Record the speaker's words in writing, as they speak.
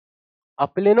A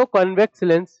plano convex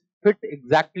lens fit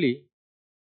exactly,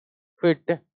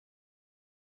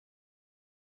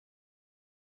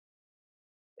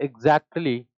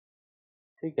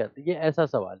 ठीक है, तो ये ऐसा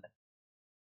सवाल है।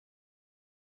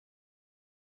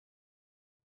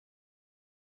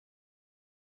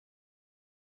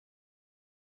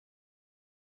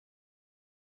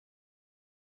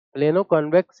 Plano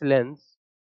convex lens,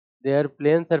 their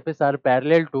plane surface are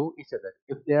parallel to each other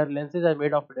if their lenses are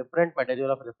made of different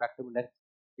material of refractive index।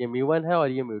 ये mu1 है और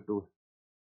ये mu2 है।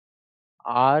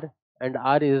 r and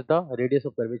r is the radius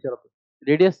of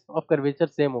curvature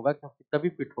same होगा क्योंकि तभी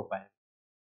fit हो पाए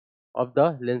of the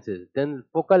lenses, then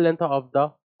focal length of the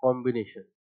combination।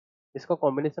 इसका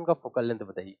कॉम्बिनेशन का फोकल लेंथ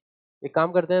बताइए। एक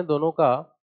काम करते हैं, दोनों का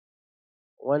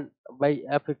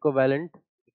 1/f equivalent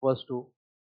equals to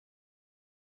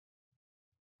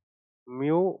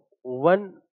mu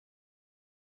 1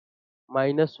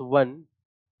 minus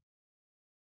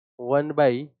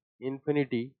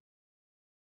 1/इंफिनिटी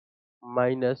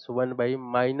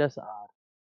 -1/-r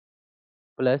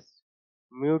plus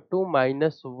mu 2 -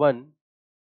 1,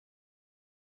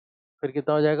 फिर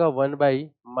कितना हो जाएगा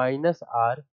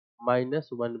 1/-r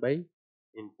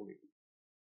 -1/इंफिनिटी।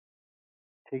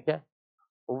 ठीक है,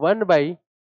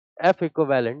 1/f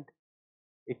equivalent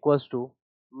equals to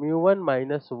mu 1 -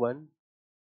 1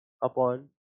 upon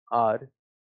r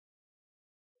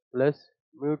plus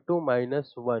mu 2 -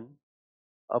 1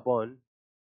 upon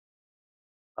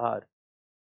r,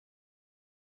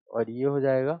 और ये हो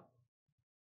जाएगा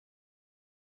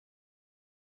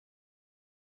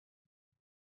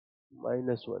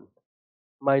 -1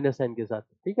 माइनस साइन के साथ।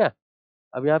 ठीक है,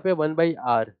 अब यहाँ पे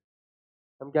 1/r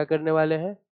हम क्या करने वाले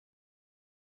हैं,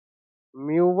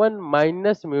 म्यू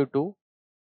 1 - म्यू 2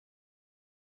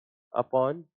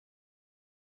 अपॉन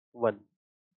 1।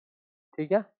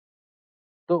 ठीक है,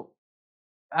 तो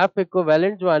एफ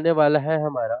इक्विवेलेंट जो आने वाला है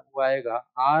हमारा वो आएगा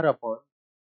r upon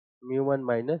mu 1 -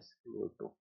 mu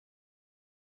 2,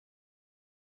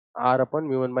 r upon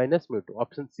mu 1 - mu 2।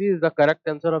 Option C is the correct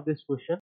answer of this question.